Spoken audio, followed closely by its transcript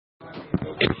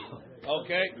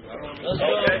Okay.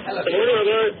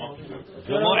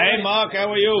 Good morning. Hey, Mark,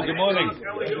 how are you? Good morning.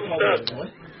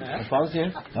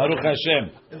 Baruch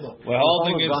Hashem. We're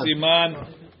holding in Siman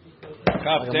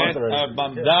Chavtet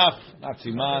Daf, not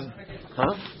Siman.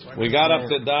 We got up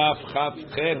to Daf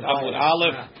Chavtet Amud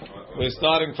Aleph. We're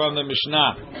starting from the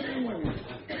Mishnah.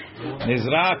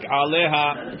 Nizrak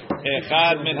Aleha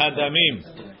Echad Min Hadamim.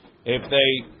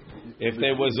 If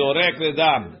they were zorek the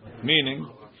dam, meaning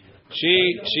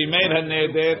she made her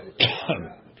neder.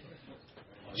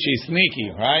 She's sneaky,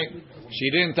 right? She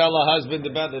didn't tell her husband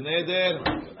about the neder.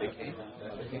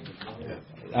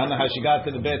 I don't know how she got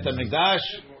to the Beit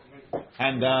HaMikdash,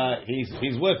 and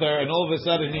he's with her, and all of a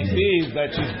sudden he sees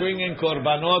that she's bringing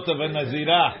korbanot of a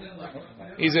nazirah.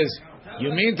 He says,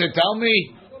 "You mean to tell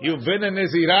me you've been a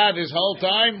nazirah this whole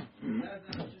time?"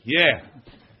 Yeah.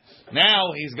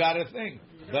 Now he's got to think: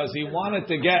 does he want it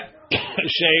to get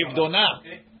shaved or not?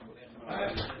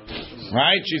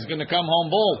 Right? She's going to come home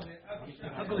bald.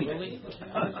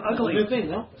 Ugly thing,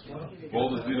 no?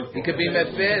 It could be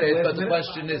meferet, but the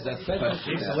question is, that's the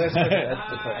question.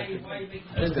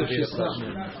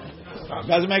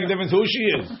 Doesn't make a difference who she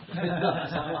is.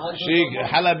 She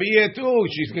halabiyah too.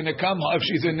 She's going to come. If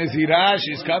she's a nazirah,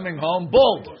 she's coming home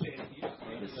bald.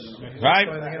 Right?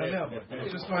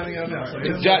 Just finding out now.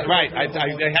 Right.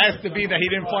 It has to be that he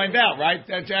didn't find out, right,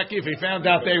 Jackie? If he found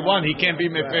out day one, he can't be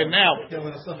mefed now.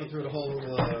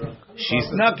 She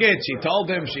snuck it. She told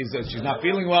him she's not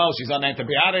feeling well. She's on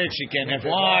antibiotics. She can't have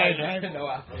wine.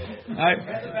 Right?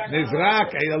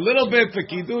 Nizrak, a little bit for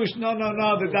kiddush. No.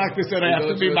 The doctor said I have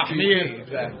to be mahmir.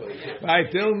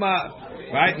 Right? Tilma.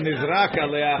 Right? Nizrak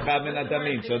aleachad min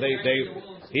adamim. So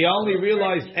he only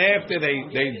realized after they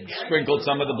sprinkled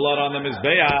some of the blood on the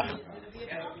mizbeach.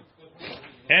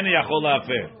 En yachol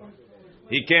la'afer.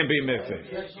 He can't be mefer.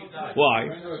 Why?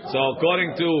 So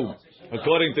according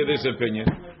to this opinion,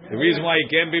 the reason why he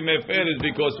can't be mefer is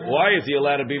because why is he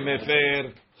allowed to be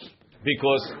mefer?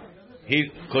 Because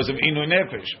of inu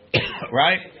nefesh,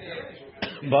 right?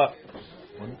 But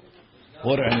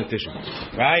water and a tissue,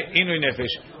 right? Inu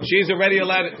nefesh. She's already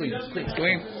allowed to clean.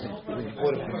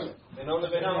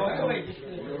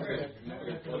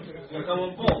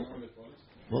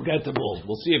 We'll get the bull.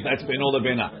 We'll see if that's ben or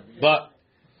bena. But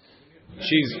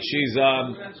she's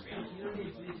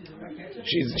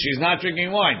not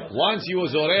drinking wine. Once you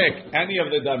zorek any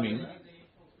of the damim,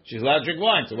 she's allowed to drink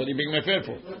wine. So what are you being mefer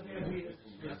for?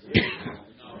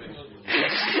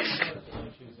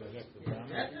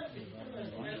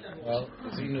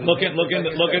 Look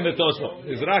in the Tosfot.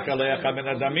 Izrak alecha min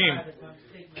adamim.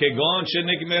 Kegon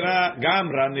shenigmera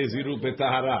gamra neziru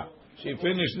betahara. She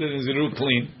finished the neziru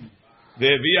clean.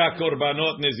 Devia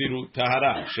korbanot neziru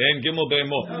tahara. Shein gimel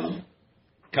be'emo.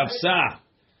 Kapsa,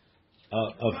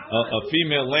 a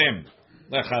female lamb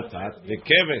lechatat. The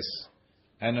keves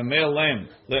and a male lamb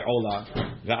leola.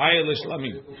 The ayel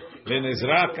shlamim.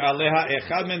 Venizrak aleha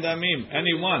echad min damim.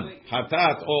 Anyone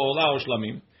hatat or ola or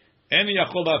shlamim. Any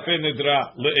yachol afe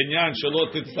nidra leinyan shelo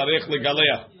titzarech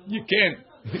legalea. You can't.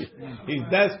 He's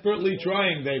desperately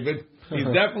trying, David. He's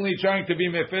definitely trying to be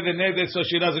mefed neder so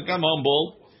she doesn't come home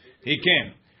bald. He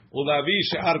can't. Ulavi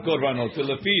she'ar korbanot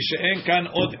lefi she'en kan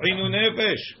od inu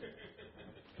nefesh.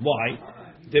 Why?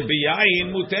 The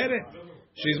biyayin muteret.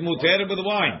 She's muteret with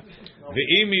wine.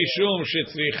 Ve'im yishum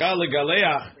shetzricha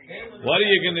legaleach. What are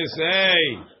you going to say?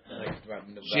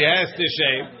 She has to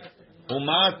shave.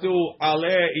 Umatu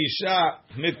ale isha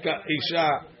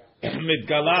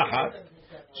mitgalachat.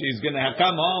 She's going to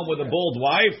come home with a bald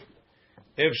wife.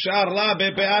 If sharla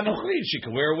bepe'anochri, she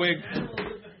can wear a wig.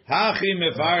 Hachi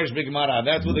mefarish b'gemara.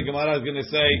 That's what the Gemara is going to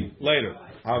say later.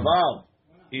 Aval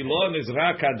ilon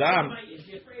nizrak adam.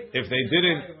 If they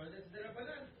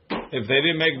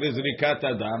didn't make the zrikat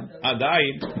adam,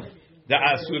 adayin the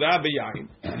asura b'yayin.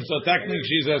 So technically,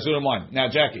 she's asura wine. Now,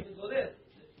 Jackie,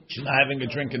 she's not having a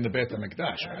drink in the Beit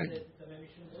HaMikdash, right?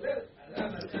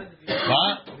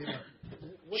 What?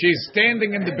 She's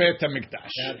standing in the Beit HaMikdash.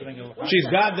 She's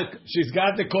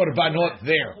got the korbanot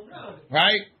there,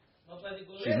 right?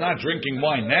 She's not drinking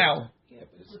wine now. Yeah,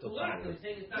 but it's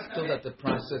still that the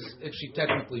process. If she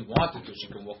technically wanted to, she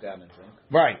can walk out and drink.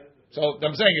 Right. So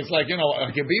I'm saying it's like it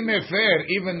can be mefer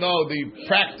even though the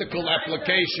practical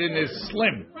application is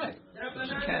slim. Right.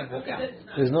 She can't walk out.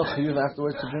 There's no chiyuv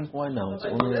afterwards to drink wine now. It's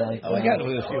only like. Oh, I got it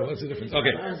with a few. What's the difference?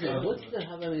 Okay. What's the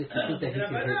halacha if you think that he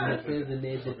can mefer the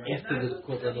neder after the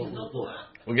korbanot was bought?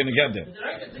 We're going to get there,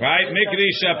 right? Mikri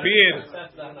Shapir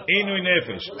Inui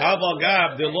Nefesh Aval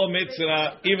Gab de Lo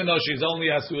Mitzra. Even though she's only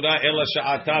Asura Ela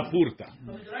Sha'ata Purta.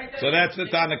 So that's the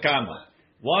Tanakama.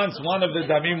 Once one of the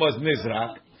Damim was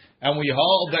Nizrak, and we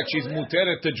hold that she's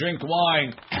muteret to drink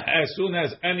wine as soon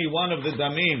as any one of the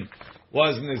damim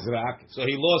was nizrak. So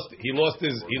he lost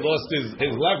his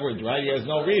leverage, right? He has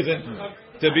no reason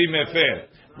to be mefer.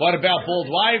 What about bald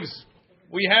wives?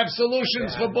 We have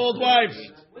solutions for bald wives.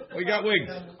 We got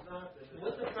wigs.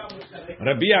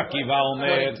 Rabbi Akiva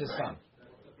Omer.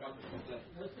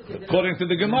 According to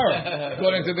the Gemara.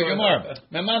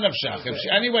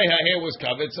 Anyway, her hair was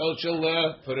covered, so she'll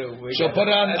put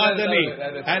it on underneath.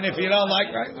 And if you don't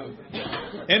like, right,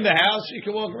 in the house, she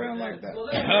can walk around like that.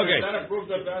 Okay.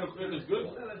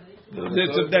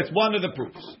 That's one of the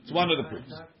proofs. It's one of the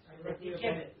proofs.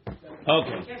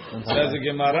 Okay. Says the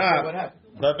Gemara.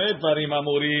 Rabbi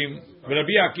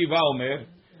Akiva Omer.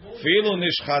 Filu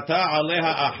nishchata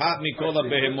aleha achat mikol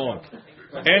behemot.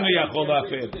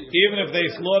 Even if they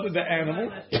slaughtered the animal,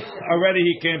 already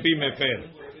he can't be mefer.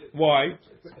 Why?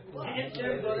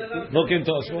 Look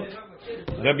into Tosfot.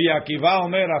 Rabbi Akiva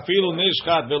Omer afilu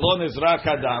nishchat velo nizrak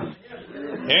adam.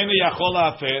 Enu yachol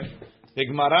ha'afer. The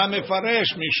Gemara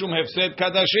mefaresh mishum hefsed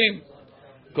kadashim.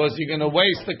 Because you're going to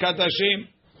waste the kadashim.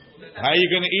 How are you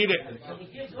going to eat it?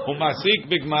 Umasik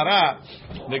b'Gemara.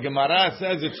 The Gemara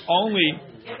says it's only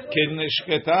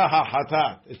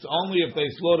it's only if they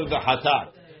slaughter the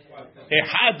hatat.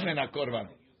 Ehad min hakorban.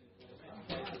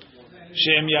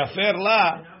 Shem yafer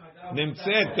la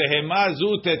nimtzet tehema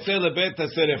zu tetzeh lebet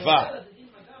haserefa.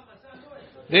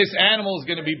 This animal is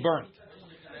going to be burnt.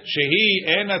 Shehi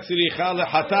ena tzricha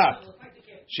lehatat.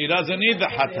 She doesn't need the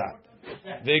hatat.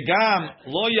 Vegam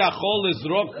lo yachol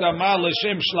lizrok dama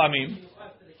l'shem shlamim.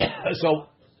 So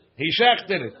he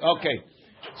shechted it. Okay.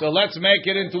 So let's make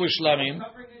it into a shlamim.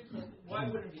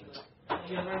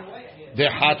 The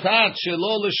hatat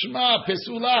shelo lishma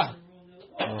pesula.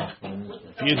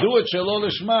 If you do it shelo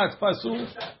lishma, it's pasul.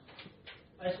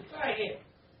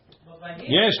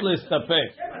 Yesh listapek.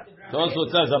 Also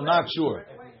it says, I'm not sure.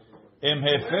 Em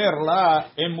hefer la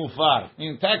em mufar.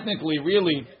 And technically,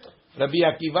 really, Rabbi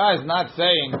Akiva is not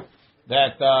saying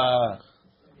that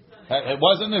it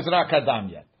wasn't Nizrak Adam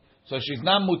yet. So she's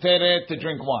not muteret to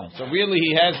drink wine. So really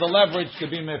he has the leverage to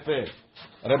be mefer.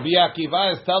 Rabbi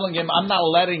Akiva is telling him, I'm not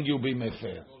letting you be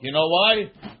mefer. You know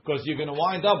why? Because you're going to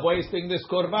wind up wasting this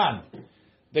korban.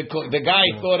 The guy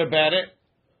thought about it,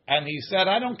 and he said,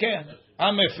 I don't care.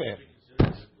 I'm mefer.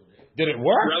 Did it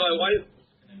work? Rabbi,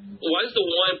 why is the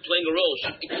wine playing a role?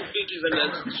 It could be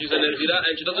she's a Nezira,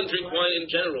 and she doesn't drink wine in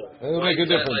general. It'll make a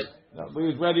difference.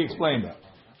 We already explained that.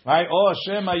 Right? Oh,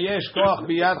 Shema yesh koch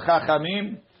biyad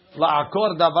chachamim.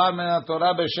 La'akor davar min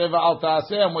Torah b'sheva al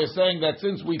ta'aseh, and we're saying that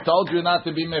since we told you not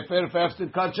to be mefer for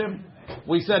hefsid kachim,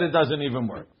 we said it doesn't even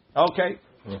work. Okay,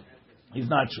 he's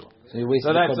not sure. So you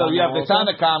have the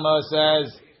Tanakama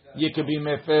says you could be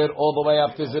mefer all the way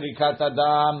up to zirikat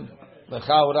adam. The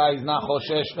Chaura is not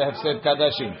choshesh for hefsid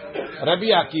kadashim.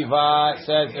 Rabbi Akiva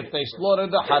says if they slaughter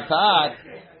the hatat,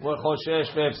 we're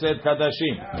choshesh for hefsid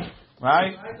kadashim.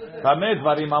 Right?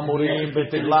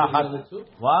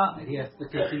 What? He has to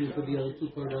continue to the other two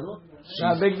korbanot.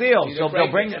 Not a big deal. So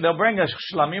they'll bring a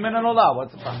shlamim and an olah.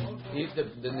 What's the problem?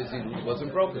 The nizirut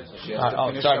wasn't broken. So she has to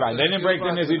finish right. They didn't break the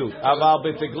nizirut. Aval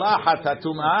betiglah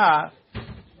hatatuma.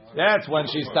 That's when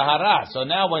she's tahara. So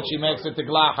now when she makes it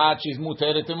tiglah hat, she's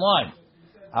muteret in wine.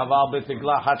 Aval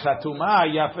betiglah hatatuma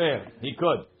yafer. He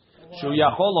could. Shu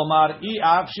yachol omar I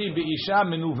avshi beisha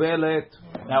menuvelet.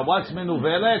 Now what's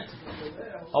menuvelet?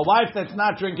 A wife that's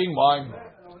not drinking wine.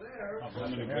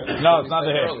 No, it's not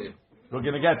the hair. We're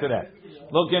going to get to that.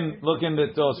 Look in the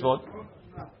Tosfot.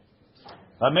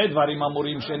 במה דברים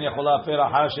אמורים שאין יכולה להפר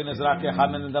אחר שנזרק אחד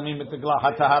מן הדמים בתגלח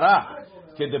הטהרה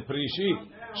כדפרישי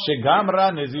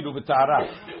שגמרה נזירו בטהרה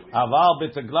אבל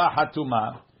בתגלח הטומאה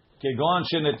כגון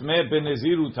שנטמא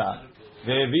בנזירותה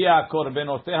והביאה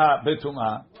קורבנותיה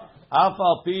בטומאה אף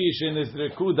על פי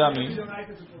שנזרקו דמים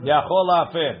יכול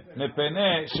להפר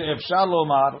מפני שאפשר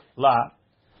לומר לה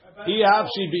היא אף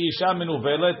שהיא באישה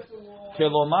מנובלת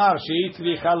כלומר שהיא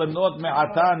צריכה למנות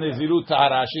מעתה נזירות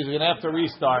טהרה she's going to have to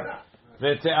restart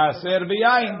ותאסר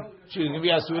ביין she's going to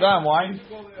be אסורה wine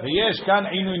ויש כאן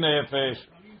עינוי נפש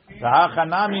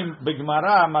והחנמים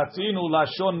בגמרא מצינו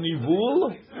לשון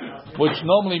ניבול which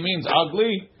normally means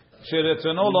ugly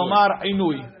שרצונו לומר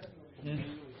עינוי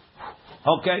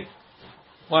okay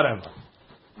whatever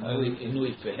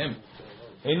Inui for him.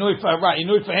 Inui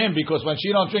for him because when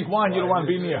she don't drink wine, you don't want to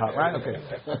be near her, right? Okay.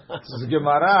 This is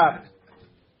Gemara.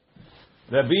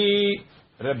 Rabbi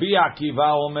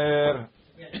Akiva Omer.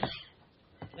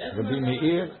 Rabbi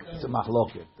Meir. It's a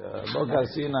machloket.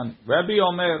 Rabbi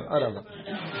Omer.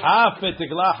 Af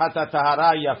petiglah hata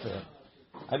tahara yafer.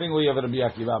 I think we have Rabbi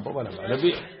Akiva, but whatever.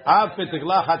 Af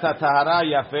petiglah hata tahara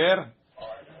yafer.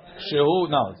 Shehu,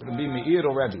 no, it's Rabbi Meir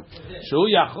already. Shehu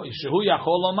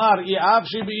yachol lomar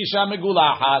i'avshi b'isha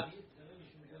megulachat.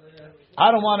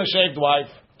 I don't want a shaved wife.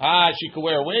 She could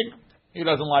wear a wig. He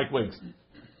doesn't like wigs.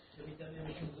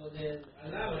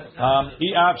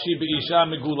 I'avshi b'isha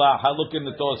megulachat. Look in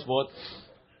the Tosfot.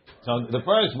 So the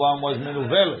first one was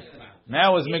menuvelet.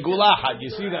 Now it's megulachat. You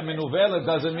see that menuvelet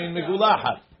doesn't mean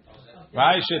megulachat.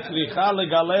 Right? Shetzricha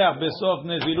legaleach besof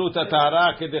nezirut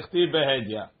hatahara kedechtiv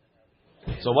behedya.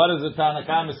 So what does the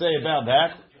Tanakama say about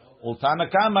that? Well,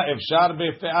 Tanakama efshar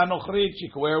befe'ah nochrit, she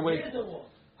can wear wigs.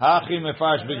 Hachi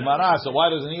mefarsh b'gemara. So why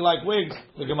doesn't he like wigs?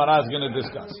 The Gemara is going to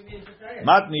discuss.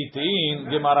 Matnitin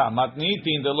Gemara.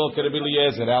 Matnitin the look at Rabbi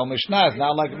Eliezer. Al Mishnah is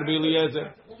not like Rabbi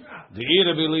Eliezer. The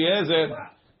Rabbi Eliezer.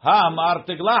 Ha amar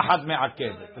tiglachat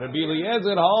me'akevet. Rabbi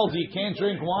Eliezer holds you can't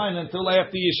drink wine until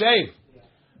after you shave.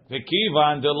 The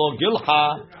kivan de lo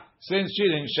gilcha. Since she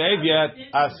didn't shave yet,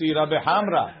 asira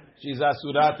behamra. She's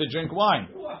asura to drink wine.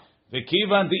 The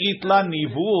kivan de itla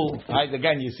nivul. Right,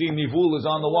 again, you see nivul is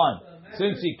on the wine.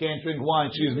 Since he can't drink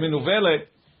wine, she's minuvelet.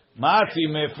 Matzi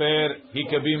mefer, he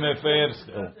could be mefer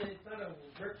still.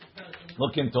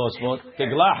 Look in Tosfot.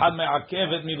 Teglaha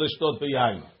me'akevet milishtot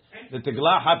b'yayin. The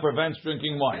teglaha prevents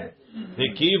drinking wine. The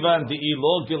kivan de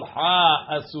ilo gilha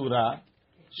asura.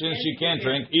 Since she can't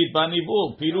drink, eat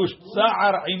banivul. Pirush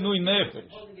tsa'ar inui nefesh.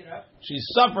 She's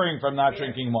suffering from not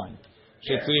drinking wine.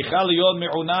 שצריכה להיות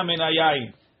מעונה מן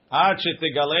היין עד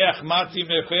שתגלח מצי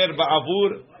מפר בעבור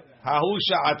ההוא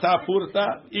שעתה פורתא,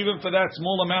 even for that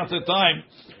small amount of time,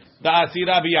 the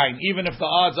asira biyain, even if the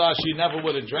odds are she never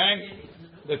would have drank,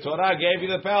 the Torah gave you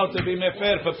the power to be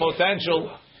mefer for potential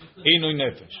inui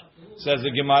nefesh. Says the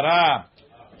Gemara,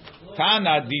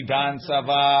 Tana didan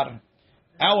savar,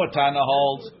 our Tana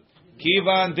holds,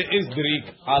 kivan de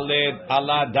izdrik aled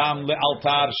ala dam le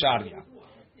altar sharia.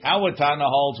 Our Tana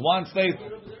holds once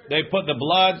they put the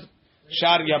blood,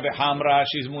 sharia behamra,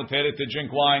 she's muteret to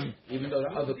drink wine. Even though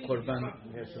the other korban,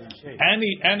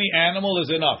 any animal is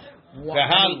enough.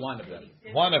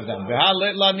 One of them. V'hal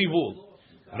letla nivul.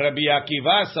 Rabbi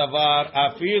Akiva savar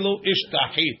afilu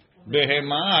ishtahit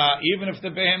behema. Even if the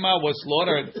behema was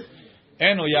slaughtered,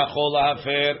 enu yachol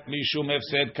hafer mishum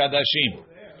efsed kadashim,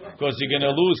 because you're going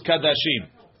to lose kadashim,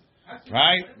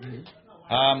 right?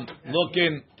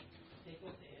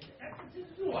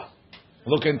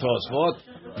 Look in Tosfot.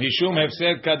 Mishum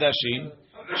hefsed kadashim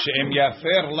she'em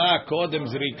yafer la kodem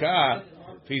zrika.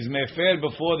 If he's mefer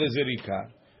before the zrika,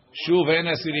 shuv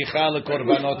ena siricha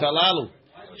lekorbanot alalu.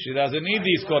 She doesn't need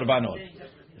these korbanot.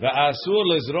 The asur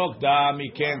lezrok dam. He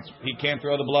can't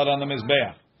throw the blood on the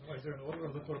mizbeach. Is there an order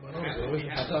of the korbanot?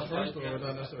 Hatat first or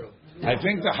not necessarily? I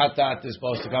think the hatat is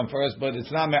supposed to come first, but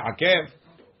it's not me'akev.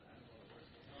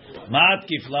 Mat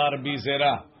kifla Rabbi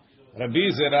Zera. Rabbi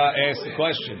Zera asked the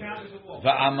question.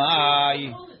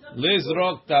 Va'amai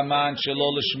lizrok taman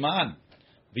shelo lishman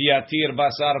v'yatir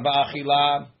basar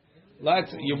ba'achila.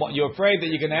 You're afraid that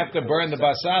you're going to have to burn the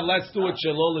basar. Let's do it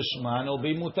shelo lishman. It'll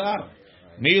be mutar.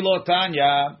 Nilo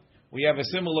tanya. We have a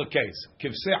similar case.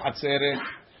 Kivseh atzeret.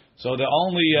 So the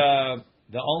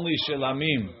only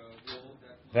shilamim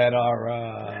that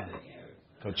are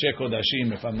koche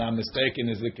kodashim, if I'm not mistaken,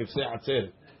 is the kivseh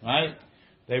atzeret. Right?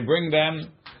 They bring them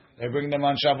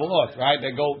on Shavuot, right?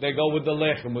 They go with the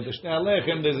lechem, with the shnei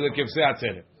lechem. There's the kivseh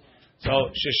atzeret. So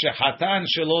sheshechatan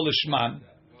shelo lishman,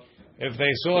 if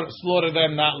they slaughter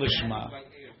them not lishma,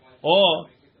 or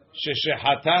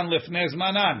sheshechatan lifnei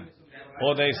zmanan,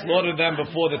 or they slaughter them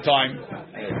before the time.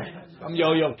 Some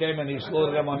yo-yo came and he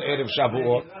slaughtered them on Erev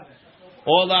Shavuot,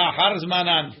 or la'achar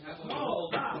zmanan,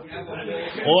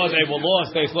 or they were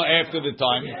lost. They slaughtered after the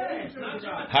time.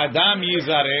 Hadam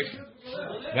yizarek.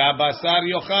 Basar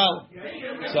yochal.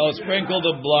 So sprinkle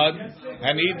the blood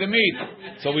and eat the meat.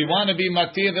 So we want to be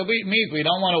matir the meat. We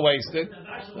don't want to waste it.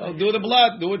 So do the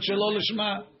blood. Do it shelo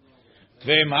lishma.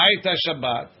 Ve'im hayta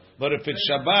Shabbat. But if it's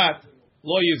Shabbat,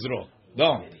 lo yizro.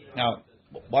 Don't. Now,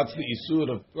 what's the isur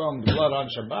of throwing the blood on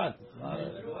Shabbat?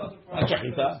 Not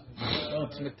shachita.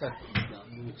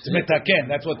 It's mitaken.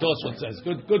 That's what Tosfot says.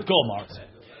 Good call, Mark.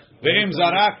 Ve'im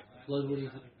zarak. Blood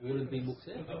wouldn't be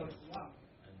mukseh.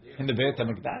 In the Beit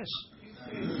HaMikdash.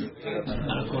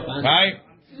 Right?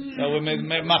 So we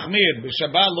machmir,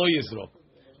 b'Shabbat lo yizrok.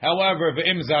 However,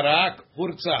 v'im zarak,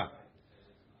 hurtza.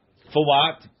 For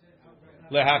what?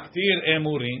 Lehaktir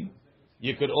emurim.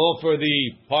 You could offer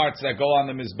the parts that go on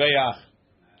the Mizbeach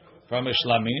from a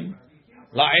shlamim.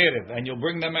 La'erev, and you'll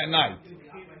bring them at night.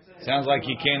 Sounds like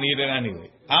you can't eat it anyway.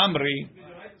 Amri.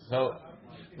 So,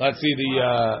 let's see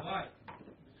the...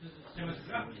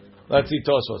 Let's see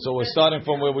Tosfot. So we're starting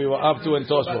from where we were up to in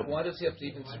Tosfot. Why does he have to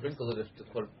even sprinkle it if the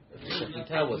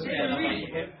shechita was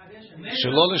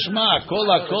Shelo lishma, kol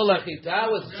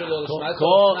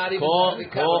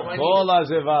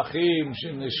hazevachim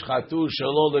shenishchatu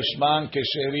shelo lishman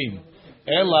kesherim,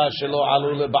 ela shelo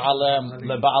alu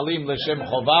lebaalim l'shem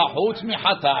chova chutz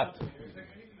michatat.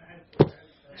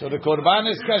 So the korban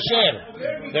is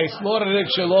kasher. They slaughtered it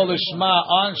shelo lishma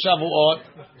on Shavuot.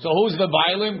 So who's the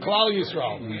bailim? Klal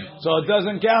Yisrael. So it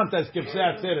doesn't count as kifsei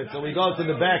atzeret. So we go to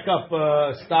the backup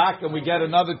stock and we get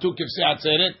another 2 kifsei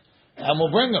atzeret and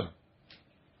we'll bring them.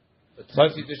 But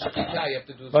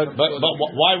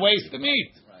why waste the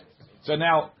meat? So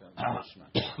now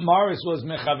Morris was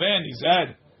mechaven. He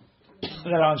said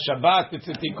that on Shabbat it's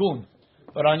a tikkun,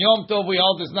 but on Yom Tov we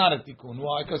hold it's not a tikkun.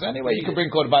 Why? Because anyway you can bring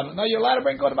korbanot. No, you're allowed to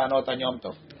bring korbanot on Yom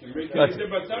Tov.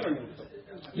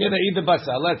 Yeah, they eat the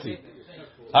basar. Let's see.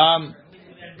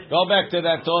 Go back to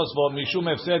that Tosfot. Mishum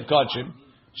Efsed Kachim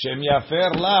Shem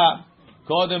Yafer La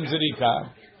Kodem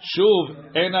Zrika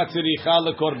Shuv Ena Tzricha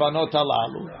LeKorbanot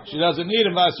Halalu. She doesn't need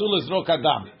him. Vasul Zrok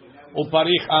Adam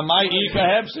Uparich Amai Ika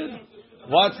Hefsid.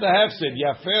 What's the Hefsid?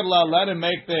 Yafer La, let him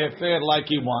make the Hefer like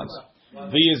he wants.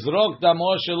 V'Yizrok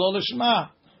Damo Shelo Lishma.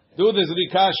 Do the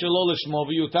Zrika Shelo Lishmo.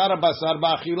 V'Yutar Basar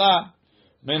Ba'achila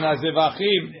Min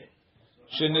HaZevachim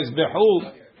Shenizbehu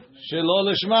Shelo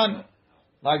Lishman.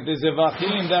 Like the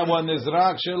zevachim that were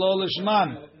nizrak shelo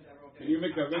lishman.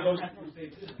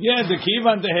 Yeah, the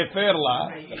kivan the heferla,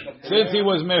 since he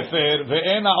was mefer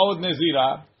ve'ena od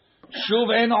nezira, shuv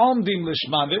en omdim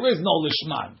lishman. There is no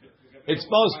lishman. It's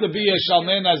supposed to be a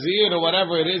shalmei nazir or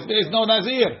whatever it is. There is no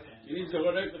nazir.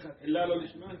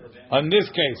 In this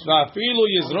case, va'afilu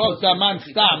yizrok taman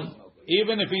stam,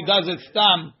 even if he does it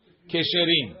stam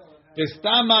kesherim, the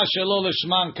stama shelo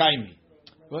lishman kaimi.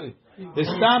 The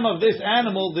stam of this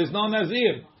animal, there's no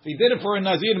nazir. If he did it for a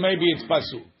nazir, maybe it's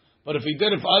pasul. But if he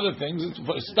did it for other things,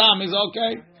 stam is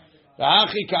okay.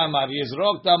 Ha'achi kamar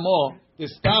yizrok damo the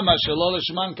stama shelo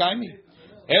lishman kaimi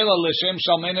ela l'shem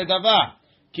shalmei nedava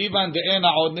kivan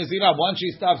de'ena od nezira. Once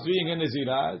she stops being a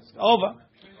nezira, it's over.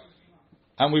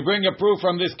 And we bring a proof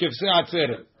from this kifsei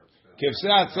atzeret.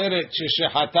 Kifsei atzeret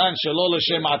sheshehatan shelo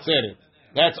l'shem atzeret.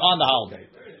 That's on the holiday.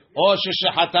 Or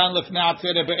sheshehatan lefnei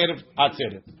atzeret be'erev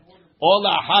atzeret. Or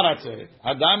la'achar atzeret.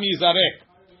 Adam yizarek.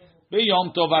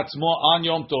 B'yom tov atzmo, on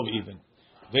Yom Tov even.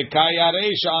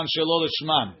 V'kayarei sha'an shelo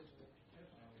l'shman.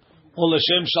 Or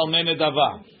l'shem shalmei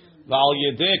nedava. V'al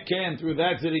yedeh ken, through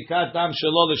that zirikat dam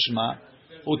shelo l'shma,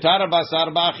 utar basar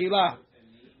ba'achila.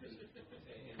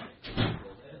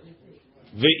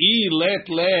 Ve'i let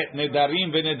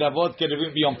nedarim ve'nedavot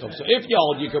kerevim b'yom tov. So if you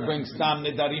hold, you can bring stam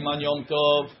nedarim on Yom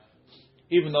Tov,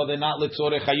 even though they're not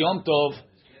litzorech hayom tov,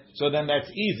 so then that's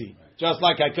easy. Just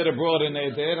like I could have brought in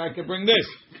neder, I could bring this.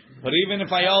 But even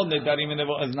if I hold nedarim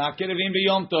ve'nedavot, it's not kerevim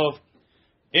b'yom tov.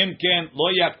 Imken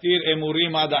lo yaktir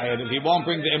emurim ad ha'erev. He won't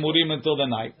bring the emurim until the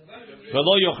night.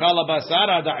 V'lo yochal basar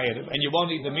ad ha'erev, and you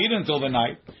won't eat the meat until the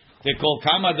night. They call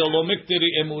kama de lo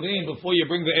miktiri emurim, before you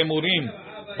bring the emurim.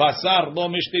 Basar lo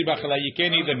mishtir b'achala, you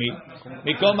can't eat the meat.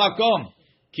 Mikom makom,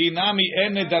 ki nami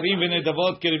en nedarim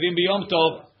v'nedavot kerevim b'yom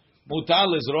tov, mutar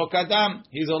lizrok adam,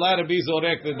 he's allowed to be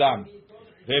zorek the dam.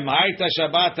 V'ma'ita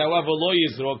shabbat hawa v'lo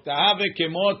yizrok, ta'ave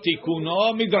kemo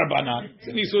tikuno midrabanan, it's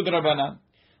an isud rabanan,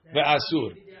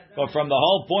 ve'asur. But from the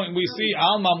whole point we see,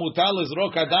 alma mutar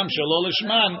lizrok adam shelo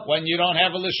lishman, when you don't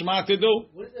have a lishma to do.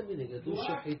 What does that mean? They're going to do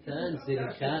shechita and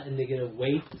zirika, and they're going to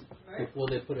wait before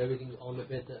they put everything on the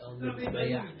bed, on the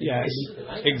bayah. Yes,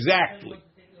 exactly.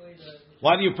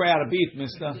 Why do you pray out of beat,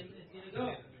 mister?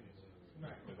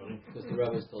 Because the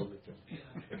rabbis told me to.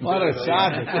 What a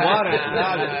tzaddik, what a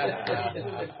tzaddik.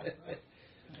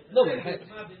 No, but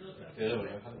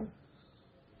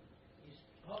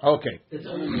Okay. it's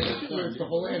the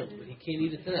whole animal. He can't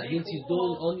eat it tonight. Means he's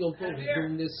doing on Yom Tov. He's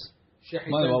doing this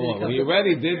shechita. We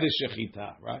already did the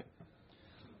shechita, right?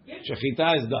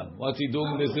 Shechita is done. What's he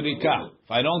doing the zrika? If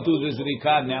I don't do the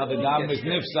zrika now, the dam is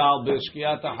nifsal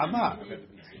b'shkiyat ha'hama.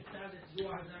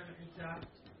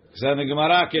 So the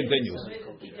Gemara continues.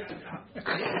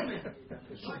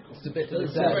 It's a bit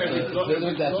different.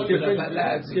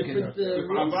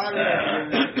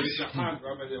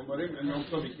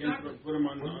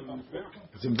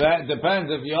 It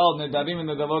depends if you hold nedarim and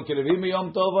nedavot kerevim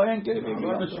b'yom tov or en kerevim.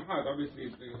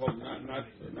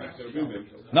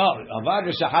 No, avad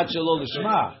v'shahat shelo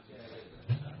l'shma.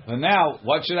 But now,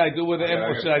 what should I do with the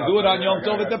emor? Should I do it on Yom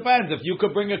Tov? It depends. If you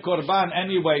could bring a korban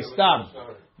anyway, stam.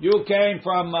 You came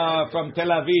from Tel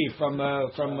Aviv, from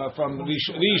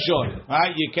Rishon,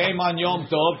 right? You came on Yom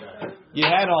Tov. You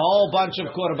had a whole bunch of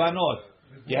korbanot.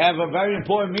 You have a very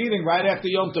important meeting right after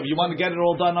Yom Tov. You want to get it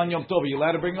all done on Yom Tov. Are you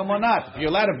allowed to bring them or not? If you're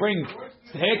allowed to bring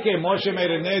Heke, Moshe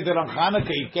made a neder on Chanukah.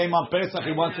 He came on Pesach.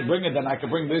 He wants to bring it. Then I can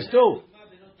bring this too.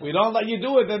 If we don't let you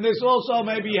do it, then this also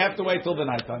maybe you have to wait till the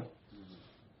night time.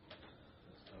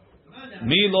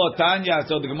 Milo Tanya.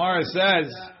 So the Gemara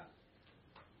says,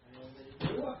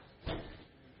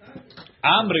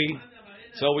 Amri.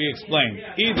 So we explain.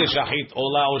 Either shahit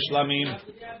ola or shlamim.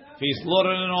 If he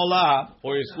slaughtered an ola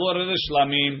or he slaughtered a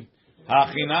shlamim,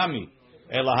 hachinami.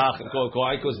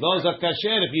 Because those are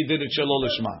kasher if he did it shalol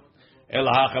lishma.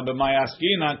 Elahacha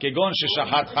b'mayaskina kegon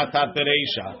sheshahat chatat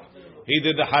bereisha. He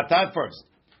did the chatat first.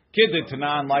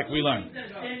 Kidetnan, like we learned.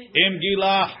 Im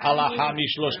gilach alaha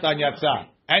mishloshtan yatsa.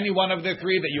 Any one of the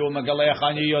three that you will megaleach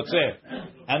on your yotzeh.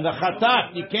 And the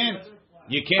chatat, you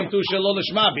can't do shalol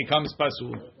lishma, becomes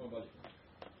pasul.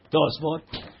 Tosfot.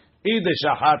 Either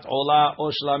shahat ola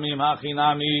or shlamim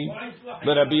hachinami.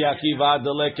 But Rabbi Akiva the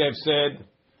Lekev said,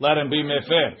 let him be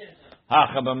mefer.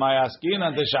 Hacha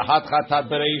b'mayaskina the shahat chatat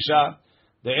bereisha.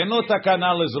 The enot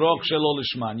takana lizrok shelo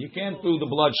lishman. You can't do the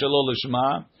blood shelo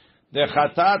lishma. The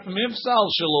chatat mifsal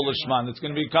shelo lishman. It's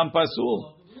going to become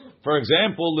pasul. For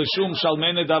example, lishum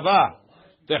shalmei nedava.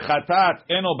 The chatat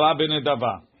eno ba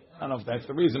b'nedava. I don't know if that's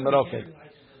the reason, but okay.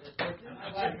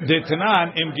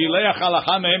 Detnan im gileach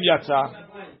halacha mehem yatsa.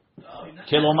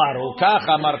 Kelomar ukach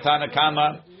amar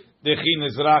Tanakama dechi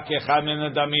nizrak echad min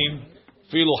nedamim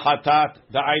filu chatat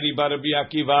da'ayri barabi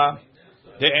Akiva.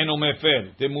 The eno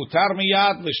mefer. The mutar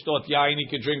miyad l'shtot yain. He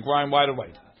could drink wine right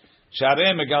away.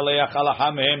 Sharei megaleach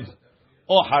halacha mehem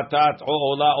o hatat o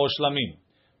ola o shlamim.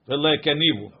 V'le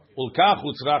kenivu. Ulkach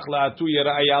utzrach la'atu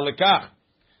yera'aya lekach.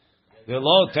 The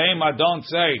lo tema don't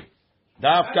say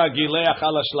dafka gileach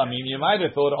ala shlamim. You might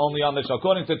have thought only on this.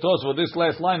 According to Tosfot, this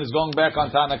last line is going back on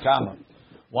Tanakama.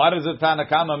 Why does the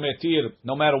Tanakama metir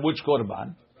no matter which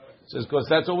korban? It says because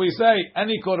that's what we say.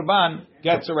 Any korban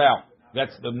gets her out.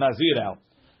 Gets the nazir out.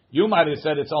 You might have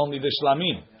said it's only the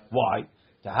shlamim. Why?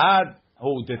 Tahad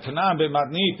who detnan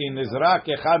b'matniti nizrak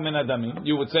echad min adamim.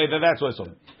 You would say that that's what's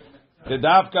on. The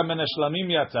davka min shlamim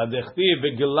yatsa dechti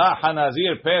v'gilah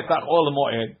hanazir petach ol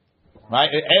moed. Right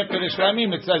after the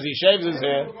shlamim, it says he shaves his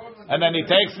hair and then he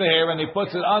takes the hair and he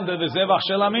puts it under the zevach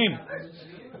shlamim.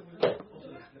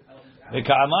 The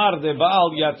ka'amar the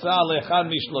baal yatsa lechad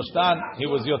mishloshtan. He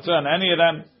was yotzer on any of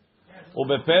them.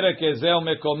 Ubeperek ezeu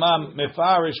mekomam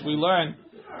mefarish. We learn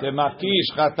the makish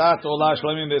chatat ola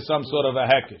shlamim. There's some sort of a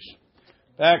hekish.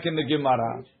 Back in the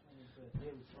Gemara.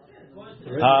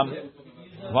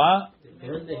 What?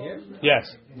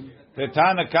 Yes. The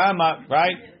Tanakama,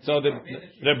 right? So the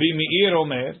Rabbi Meir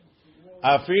Omer,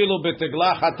 afilu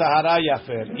betiglah hatahara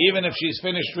yafer. Even if she's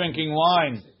finished drinking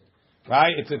wine,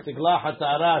 right? It's a tiglah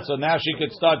hatahara, so now she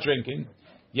could start drinking.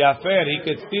 Yafer, he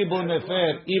could stibul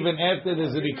mefer even after the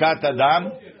zrikat adam,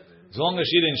 as long as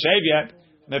she didn't shave yet.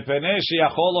 I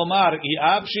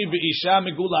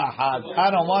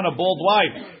don't want a bald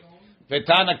wife.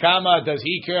 V'Tanakama, does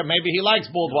he care? Maybe he likes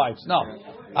bald wives. No.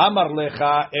 Amar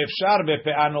lecha efshar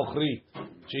bepe'ah nochri.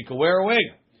 She could wear a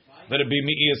wig. But it be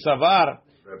mi'ir savar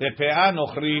bepe'ah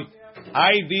nochri.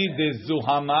 Aidi de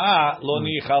zuhama lo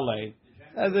nichalei.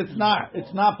 Says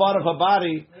it's not part of her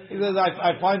body. He says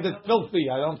I find it filthy.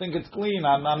 I don't think it's clean.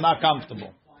 I'm not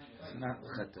comfortable.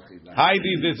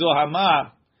 Aidi de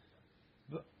zuhama.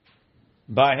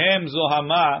 Bahem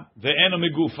zohama ve'eno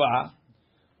migufa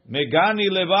megani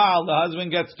leval. The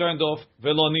husband gets turned off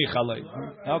velo nichalei.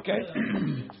 Okay.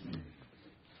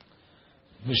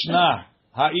 Mishnah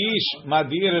haish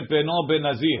madir beno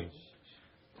benazir.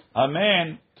 A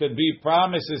man could be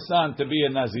promised his son to be a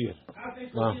nazir.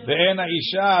 Ve'ena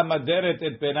isha maderet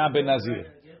et bena benazir.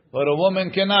 But a woman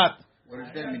cannot. What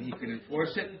does that mean? He could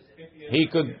enforce it? He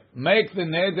could make the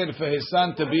neder for his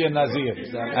son to be a nazir,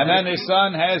 and then his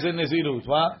son has a nazirut.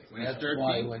 What? That's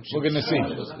why when we're going to see.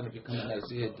 Was going to become a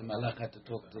nazir, the malach had to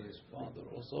talk to his father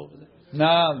also over there.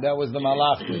 No, that was the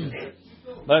malach.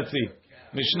 Let's see.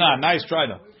 Mishnah, nice try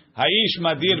though. Haish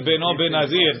madir beno ben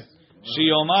nazir.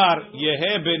 Shiomar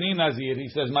yehe beni nazir. He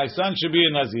says my son should be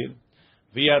a nazir.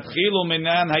 V'yatchilu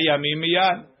minan hayamim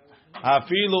miyad.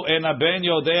 Afilu ena ben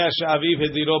yodea she'aviv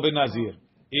hediro ben nazir.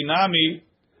 Inami.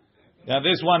 Now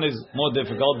this one is more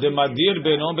difficult. The madir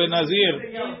beno ben nazir.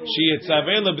 She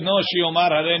yitzaveh lebno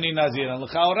shiomar hareni nazir. And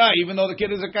l'chaora, even though the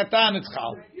kid is a katan, it's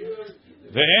chal.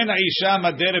 Ve'ena isha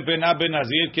madir bena ben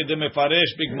nazir kede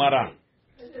mefaresh b'gmara.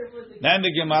 Then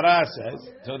the Gemara says,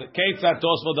 so the Ketzat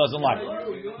Tosfot doesn't like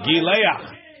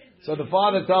Gileach. So the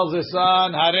father tells his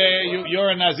son, Hare, you're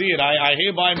a nazir. I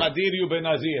hereby madir you ben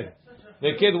nazir.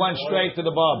 The kid went straight to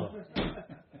the barber.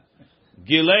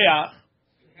 Gileach.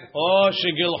 Oh,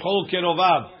 shegilchu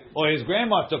kirovav. or his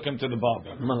grandma took him to the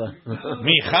barber. Mother.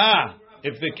 Micha,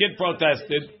 if the kid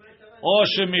protested, or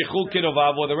shemichu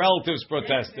kirovav, or the relatives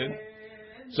protested,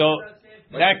 so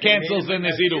that cancels the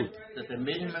Nazirut. That they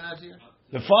made him a Nazir?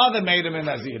 The father made him a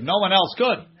Nazir. No one else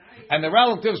could. And the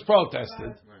relatives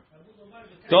protested.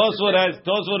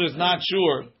 Tosfot is not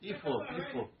sure.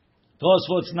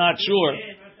 Tosfot's not sure.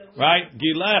 Right?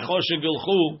 Gilech or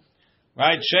shegilchu.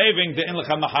 Right? Shaving the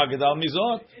inlecha mahagad al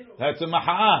mizot. That's a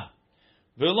maha'ah.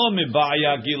 Velo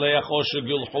mibaya gilech or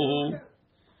shegilchu.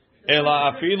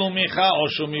 Ela afilu micha or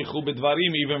shumichu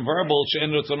bedvarim, even verbal,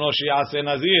 she'en rutzono she'yaseh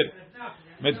nazir.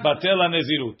 Mitbatel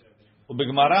ha-nezirut.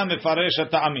 Ubegmara mefaresh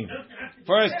ha-ta'amim.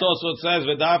 First, Tosfot says,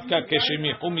 "V'davka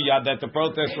keshemichu miyad," that the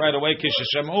protest right away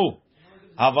kesheshem'u.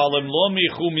 Aval im lo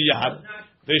michu miyad,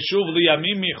 v'shuv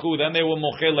liyamim michu, then they will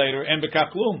mochel later, and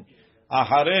bekaklum.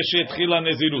 Achareh she'tchila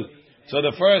nezirut. So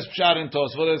the first pshat in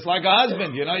Tosfot is like a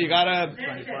husband, you gotta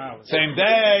same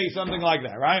day, something like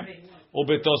that, right?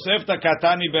 Ubetosefta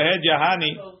katani behed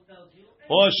yahani,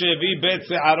 o shevi bet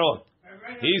se'arot.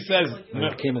 He says,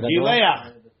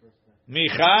 Gileach,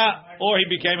 Micha, or he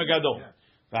became a gadol.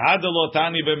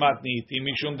 V'hadalotani b'matniti,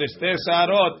 mishum deste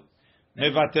sa'arot,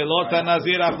 mevatelot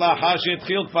ha-nazir afla'achar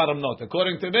she'tchil kvar amnot.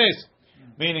 According to this,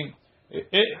 meaning,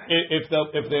 if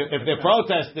they're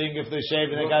protesting, if they're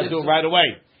shaving, they got to do it right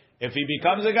away. If he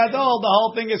becomes a gadol, the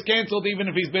whole thing is cancelled, even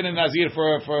if he's been a nazir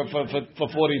for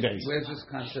 40 days. Where's this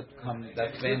concept come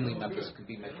that family members could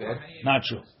be mefed? Not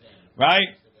true,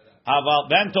 right?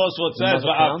 Then Tosfot says,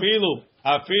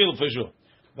 "Va'afilu for sure.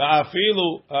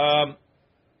 Va'afilu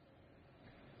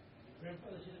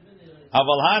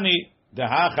avalhani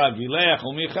dehacha gileach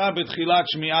umicha betchilat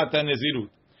shmiat hanezirut.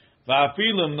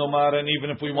 Va'afilu nomar, and even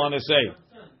if we want to say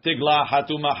tigla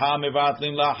hatu maha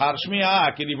mevatlin lahar shmiah,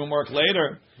 I could even work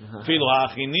later. Filu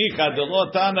hachinicha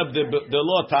delotana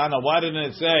delotana. Why didn't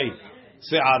it say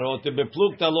se'arot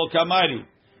beplukta lo kamari?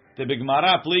 The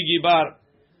bigmara pligi bar.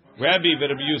 Rabbi,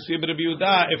 Rabbi Yosef, Rabbi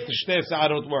Yehuda, if the shtei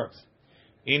sa'arot works.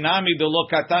 Inami de lo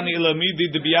katani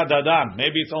ilamidi de biyad adam.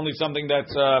 Maybe it's only something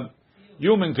that's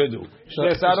human could do.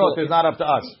 Shtei sa'arot is not up to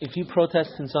us. If he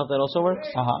protests himself, that also works?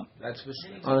 That's for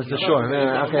Oh, that's for sure.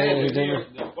 Yeah, okay.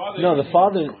 No, the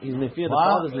father, he's mefir, the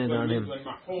father's name on him.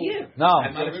 No.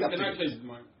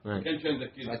 Right. Can't change the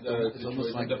kids.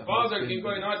 The father can go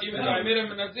and not even though I made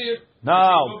him a Nazir.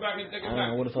 No. Go back and take it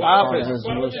back. What if have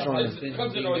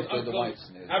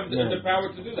the power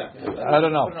to do that? I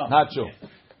don't know. Not true.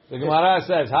 The Gemara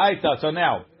says, "Haita." So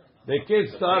now the kid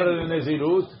started in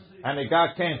Nazirut and it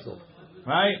got canceled,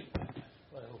 right?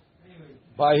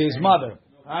 By his mother,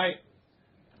 right?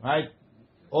 Right.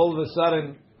 All of a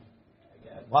sudden,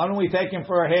 why don't we take him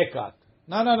for a haircut?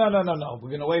 No. We're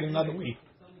going to wait another week.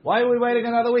 Why are we waiting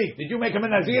another week? Did you make him a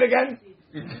Nazir again?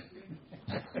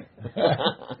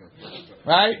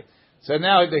 Right? So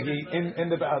now in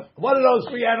the what are those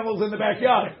 3 animals in the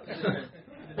backyard?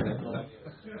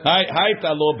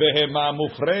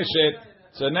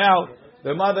 So now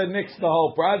the mother nixed the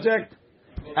whole project,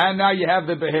 and now you have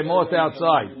the behemoth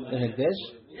outside.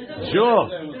 Sure.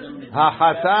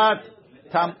 Ha-hatat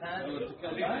tam.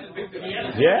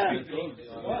 Yeah.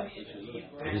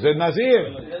 He's a Nazir.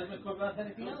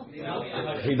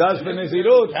 He does for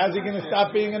Nazirut. How's he going to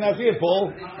stop being a Nazir,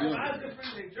 Paul?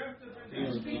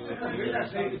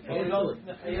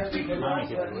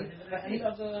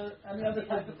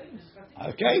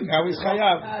 Okay, now he's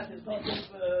Chayav.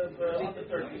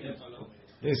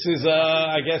 This is,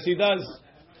 I guess he does.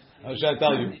 How should I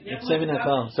tell you?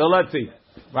 So let's see.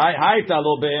 Right? Haita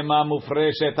lo be'ema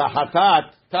mufreshet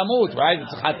hatat tamut. Right?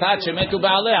 It's hatat shemetu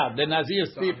ba'aleh. The Nazir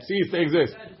ceased to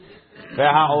exist.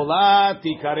 Ve'ha'olah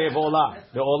tikarev olah.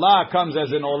 The olah comes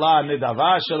as an olah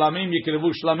nedava. Shalamim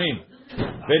yikrevu shlamim.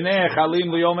 Ve'neh chalim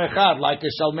liyom echad, like a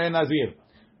shalmei Nazir.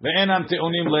 Ve'enam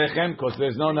te'unim lechem, because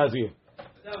there's no Nazir.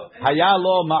 Haya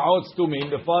lo ma'ot stumim.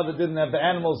 The father didn't have the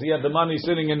animals. He had the money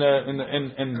sitting in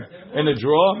a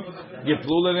drawer.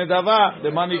 Yiplu nedava.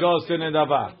 The money goes to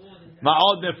nedava.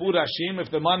 Ma'od mefurashim. If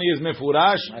the money is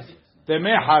mefurash,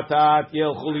 temeh hatat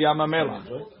yelchul yamamelach.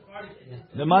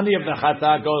 The money of the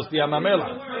hatat goes to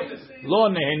yamamelach. Lo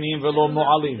nehenim velo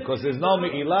mu'alim, because there's no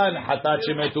me'ilah in hatat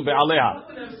shemetu be'aleha.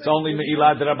 It's only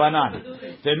me'ilah drabanan.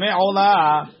 Temeh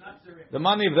olah. The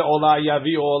money of the olah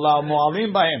yavi olah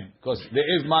mu'alim b'hem, because there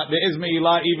is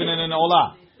me'ilah even in an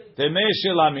olah. Temeh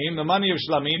shlamim. The money of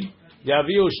shlamim.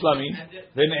 Yaviu shlamim,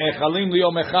 v'ne'echalim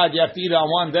liyom echad. You have to eat it on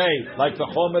one day, like the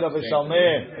chomer of a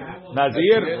shalmei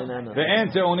Nazir. Ve'en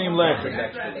te'unim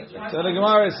lechem. So the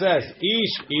Gemara says,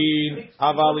 Ish in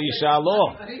aval isha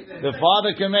lo. The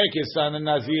father can make his son a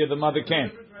Nazir, the mother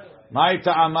can't. My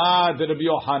ta'ama de Rabbi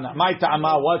Yochanan. My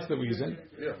ta'ama, what's the reason?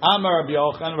 Amar Rabbi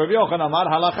Yochanan Amar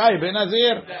Halachai Ben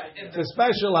Nazir. It's a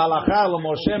special halacha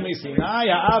l'Moshe Misinai.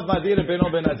 Ha'av Madir Beno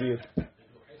Ben Nazir.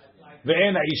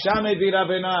 Ve'en Isha Medira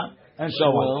Bena, and so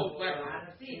on.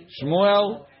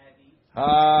 Shmuel,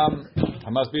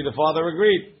 must be the father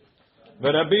agreed.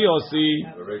 Rabbi Yossi,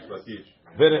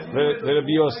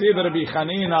 Rabbi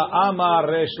Chanina Amar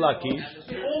Resh Lakish.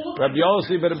 Rabbi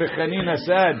Yossi, Rabbi Chanina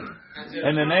said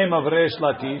in the name of Resh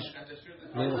Lakish.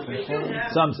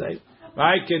 Some say,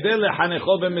 right? Kedei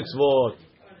lechanecho b'mitzvot.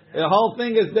 The whole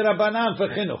thing is derabanan for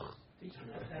chinuch.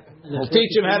 We'll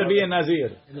teach him how to be a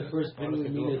nazir. And the first opinion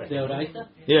is Deoraita?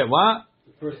 Yeah, what?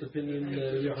 The first opinion,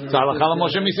 Tzalach al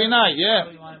Moshe Misinai, yeah.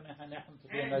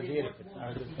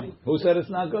 Who said it's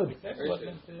not good?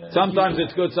 Sometimes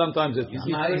it's good, sometimes it's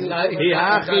not. He's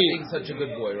not being such a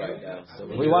good boy right now. So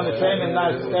we want to train him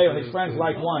not to stay with his friends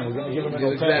like wine. We're going to give him an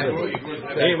alternative.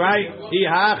 Hey, right?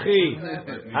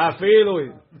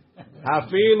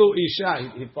 Hafilu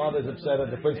Isha. His father's upset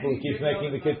at the principal who keeps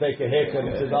making the kid take a haircut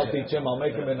and says, I'll teach him, I'll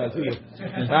make him a nazir.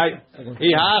 Right?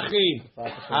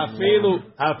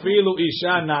 Hafilu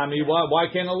Isha Nami. Why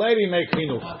can't a lady make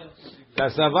chinuch?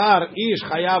 Kasavar ish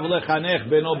chayav lechanech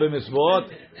beno b'mitzvot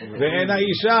ve'ena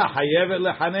isha chayevet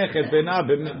lechanech et bena.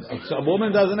 A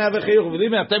woman doesn't have a chiyuch.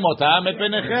 V'dim atem otam et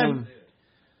benechem.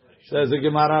 Says the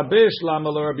Gemara, Bishlam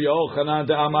Rabbi Yochanan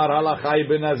de Amar halachai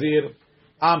benazir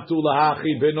amtu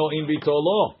lahachi beno in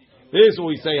bitolo. This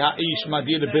we say ha'ish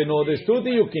madir beno. There's two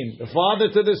diyukim: the father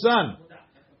to the son,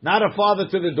 not a father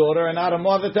to the daughter, and not a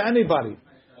mother to anybody.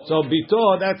 So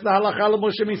bito, that's the halacha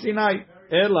l'Moshe Misinai.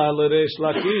 Ela l'Resh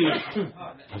Lakish,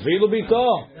 afilu bito.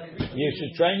 You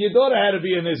should train your daughter how to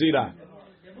be a nazira.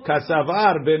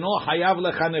 Kasavar beno chayav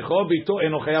lechanecho bito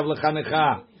eno chayav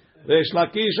lechanecha. Resh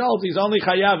Lakish holds he's only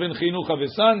chayav in chinuch of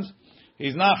his sons.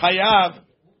 He's not chayav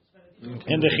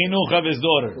in the chinuch of his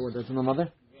daughter. So that's on the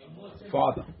mother?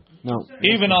 Father. No.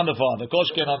 Even on the father.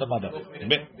 Koshken on the mother.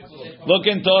 Look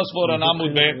in Tosfot on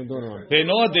Amud Beh.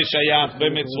 Beno de shayach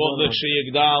b'mitzvot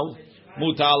l'sheyigdal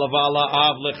mutal avala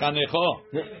av lechanecho.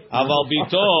 Aval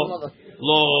bito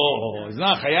lo. He's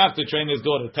not chayav to train his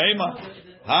daughter. Tema.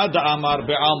 Hada amar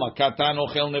be'alma katan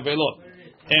ochel nevelot.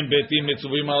 Em betim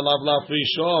mitzuvim alav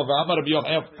lafrisho. V'amar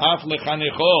b'yochef af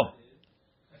lechanecho.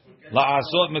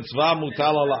 La'asot mitzvah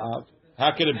mutal alav.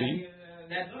 How could it be?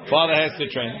 Father has to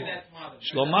train.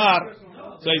 Shlomar,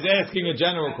 so he's asking a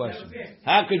general question.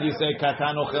 How could you say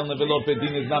Katan ochel nevelot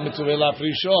bedin is not mitzvah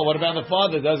lafrisho? What about the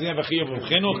father? Doesn't he have a chiyuv of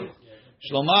chinuch?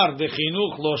 Shlomar, the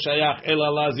chinuch lo shayach ela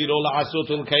laziro la'asot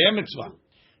ulkayem mitzvah.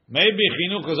 Maybe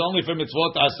chinuch is only for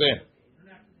mitzvot aseh.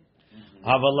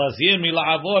 Aval lazir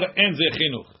mila'avor en ze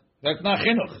chinuch. That's not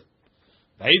chinuch.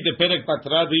 V'hid the perek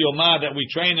patradi yomah that we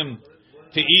train him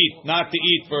to eat, not to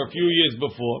eat for a few years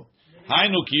before.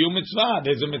 Hainu kiyum mitzvah.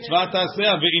 There's a mitzvah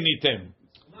taseh ve'initem.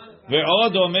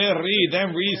 Ve'od omer Ri.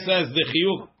 Then Ri says the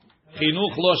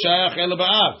chinuch lo shayach el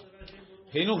ba'av.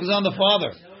 Chinuch is on the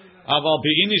father. Aval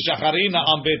be'ini shacharina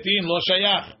on betin lo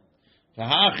shayach.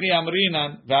 V'hachi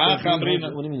amrinan. V'hach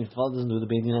amrinan. What do you mean? If the father doesn't do the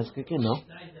baby, has to kick in, no?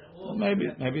 Well,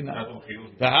 maybe not.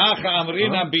 V'hach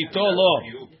amrinan bito lo.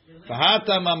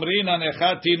 V'hatam amrinan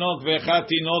echad tinok ve'echad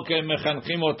tinok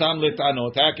mechanchim otam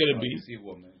letanot. How can it be?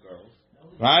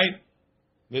 Right?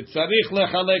 V'tzarich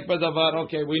lechalek b'davar.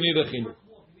 Okay, we need a chinuch.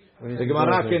 The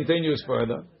Gemara continues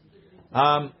further.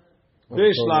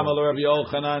 Bishlam al Rabbi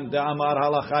Yochanan de Amar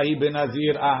halachai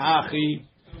benazir ahachi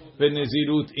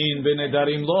benazirut in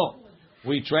benedarim lo.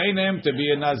 We train him to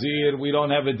be a nazir. We don't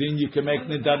have a din. You can make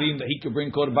nedarim that he can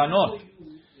bring korbanot.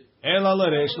 Ela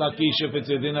l'resh lakish if it's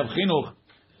a din of chinuch.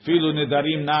 Filu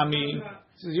nedarim nami. He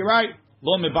says you're right.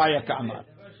 Lo mebaya ka'amar.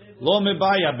 Lo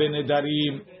mebaya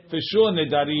benedarim. For sure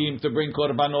nedarim to bring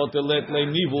korbanot to let le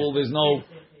nivul. There's no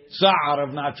tsa'ar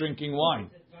of not drinking wine.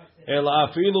 Ela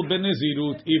afilu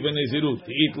benezirut, even nezirut.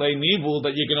 To eat le nivul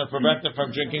that you're going to prevent them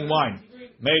from drinking wine.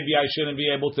 Maybe I shouldn't be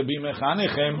able to be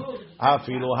mechanechem.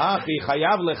 Afilu hachi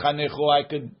chayav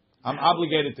lechanecho. I'm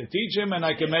obligated to teach him and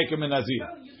I can make him a nazir.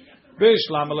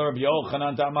 Bishlam al Rabbi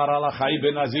Yochanan ta'amar halachai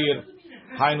benazir.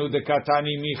 Hainu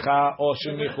dekatani micha o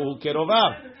shemichu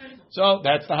kerovav. So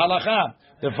that's the halacha.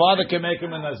 The father can make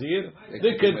him a nazir.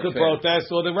 The kid could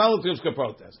protest or the relatives could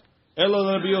protest. Elo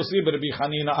Rabbi Yossi Rabbi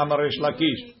Chanina Amar Resh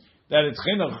Lakish. That it's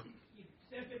chinuch.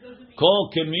 Kol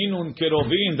keminun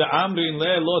kerovin the amrin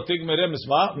le lo tigmere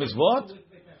misvot.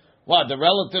 What, the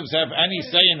relatives have any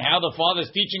say in how the father's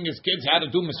teaching his kids how to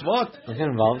do misvot? They get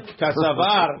involved.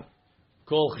 Kasavar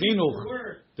kol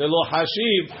chinuch de lo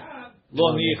hashiv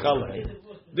lo nichale.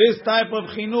 This type of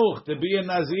chinuch to be a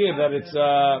nazir that it's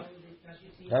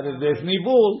that is there's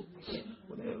nivul.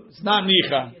 It's not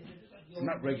nicha. It's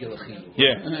not regular chinuch.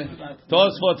 Yeah.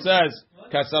 Tosfot says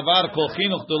Kasavar kol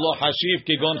chinuch de lo hashiv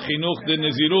kegon chinuch de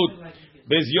nezirut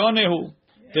bezyonehu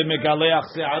de megaleach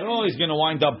se'aro. He's going to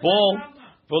wind up bald.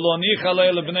 V'lo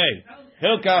nichalei lebnei.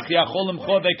 Hilkach yachol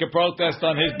lemchot. They can protest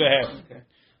on his behalf.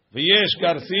 V'yesh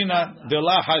karsina de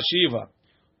la hashiva.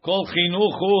 Kol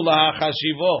chinuchu la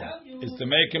hashivo is to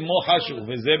make him more hashuv.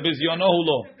 V'zeh bezyonohu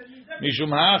lo.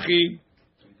 Mishum hachi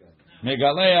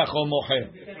megaleach o mocher.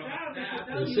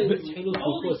 You say it's chinuch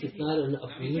because it's not an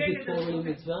affinity Torah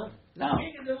mitzvah? No.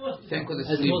 Saying because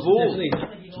As it's most nivul.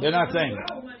 definitely. They're not saying.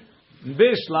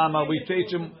 Bishlama, we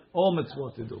teach him all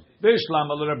mitzvot to do.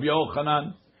 Bishlama l'Rabbi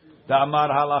Yochanan, da'amar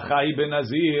halachai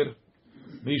benazir,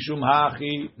 mishum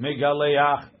hachi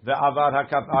megaleach ve'avar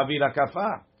avir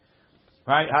hakafa.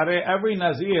 Right? Every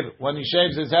nazir, when he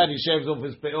shaves his head, he shaves off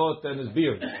his peot and his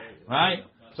beard. Right?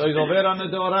 So he's over on the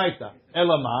deoraita.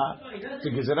 Elama, it's a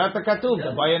gezerat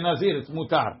hakatuv. By a nazir, it's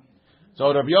mutar.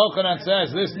 So Rabbi Yochanan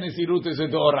says, this nisirut is a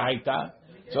deoraita.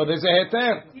 So there's a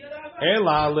heter.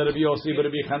 Ela l'Rabbi Yossi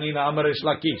b'Rabbi Chanina Amar Reish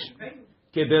Lakish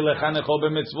kedei lechanecho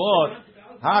b'mitzvot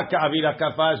ha ka'avir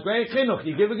hakafa is great chinuch.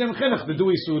 You give him chinuch to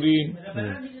do isurim.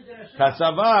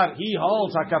 Kasavar he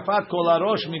holds hakafat kol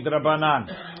harosh midrabanan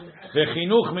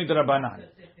vechinuch midrabanan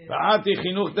ve'ati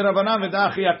chinuch drabanan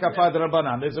ve'dachi hakafat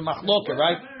drabanan. There's a machloket,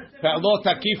 right? Pe'lo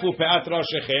takifu pe'at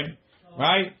roshechem,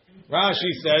 right?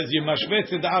 Rashi says you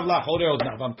mashvet tzeda'av la'chorei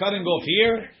odnav. I'm cutting off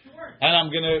here.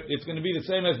 And it's gonna be the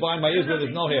same as buying my Israel.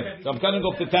 There's no hair, so I'm cutting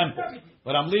off the temple,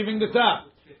 but I'm leaving the top.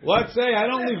 Let's say I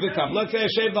don't leave the top. Let's say I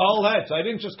shave the whole head, so I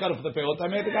didn't just cut off the peot. I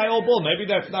made the guy all bald. Maybe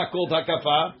that's not called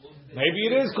hakafa.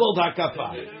 Maybe it is called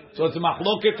hakafa. So it's a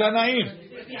machloket tanaim.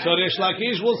 So Reish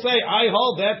Lakish will say, I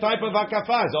hold that type of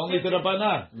hakafa is only the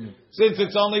Rabbanan. Since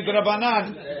it's only the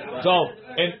Rabbanan, so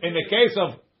in the case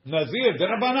of Nazir, the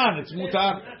Rabbanan, it's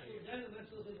mutar.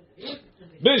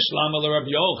 Bishlam el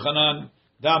Rabbi Yochanan.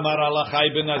 Damar alachai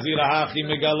ben nazir hachi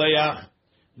megaleach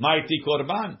mighty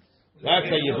korban. That's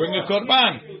how you bring a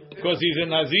korban, because he's a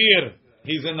nazir.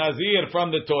 He's a nazir from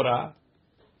the Torah,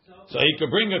 so he could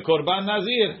bring a korban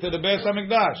nazir to the Beis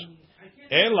Hamikdash.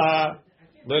 Ela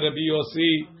l'Rabbi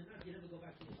Yossi,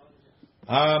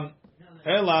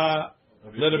 Ela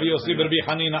l'Rabbi Yossi b'Rabbi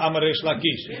Hanina Amar Reish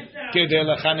Lakish kedei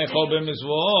lechanecho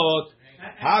b'mitzvot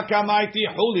haka mighty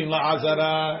hulin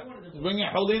la'azara. Bring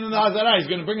a Holin and the Azara. He's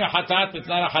going to bring a Hatat. It's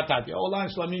not a Hatat. All on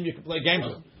Shlamim you can play games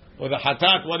with. With a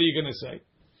Hatat, what are you going to say?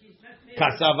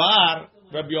 Kasavar,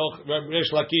 Rabbi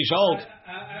Reish Lakish holds.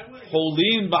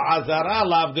 Holin ba'azara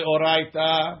lav de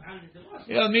oraita.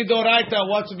 You don't need the oraita.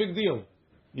 What's the big deal?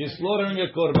 You're slaughtering a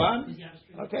korban?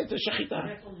 Okay, it's a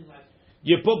shechita.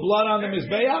 You put blood on the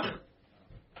mizbeach?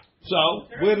 So,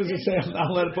 where does it say I'm not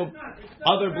allowed to put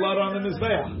other blood on the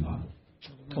mizbeach?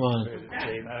 Come on.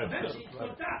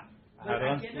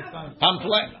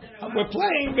 We're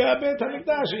playing Beit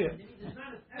HaMikdash here.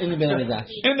 In the Beit HaMikdash.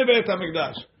 In the Beit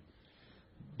HaMikdash.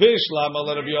 Bishlam al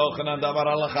Rabbi Yochanan davar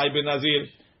alachai ben Nazir.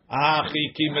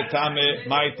 Achi ki metame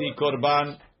mighty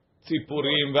korban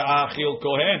tzipurim ve'achil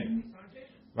kohen.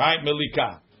 Right,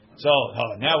 Melika. So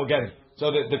now we're getting.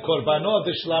 So the korbanot,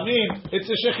 the shlamim, it's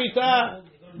a shechita.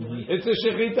 It's a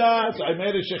shechita. So I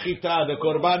made a shechita. The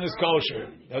korban is kosher.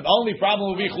 The only problem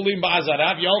will be chulim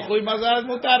ba'azara. If you hold chulim ba'azara,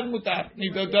 mutar.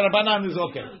 The rabbanan is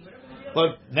okay.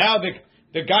 But now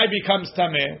the guy becomes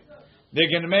tameh. They're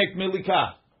going to make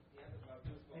milika.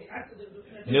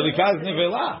 Milika is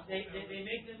nevela.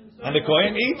 And the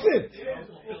kohen eats it.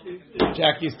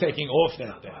 Jackie's taking off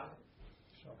that day.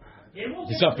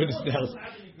 He's up in his nails.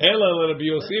 Ela Rabbi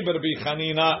Yossi Rabbi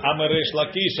Chanina Amar Reish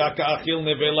Lakish Haka Achil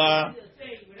Nevela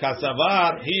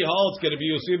Kasavar. He holds Rabbi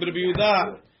Yossi Rabbi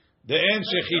Yehuda the en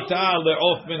shechita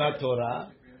le'of min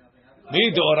haTorah.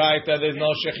 Midoraita there's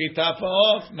no shechita for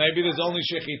off. Maybe there's only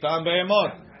shechita on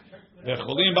behemot.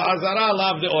 Vechulim ba'azara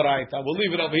lav deoraita. We'll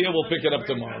leave it over here. We'll pick it up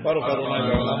tomorrow. Baruch Adonai.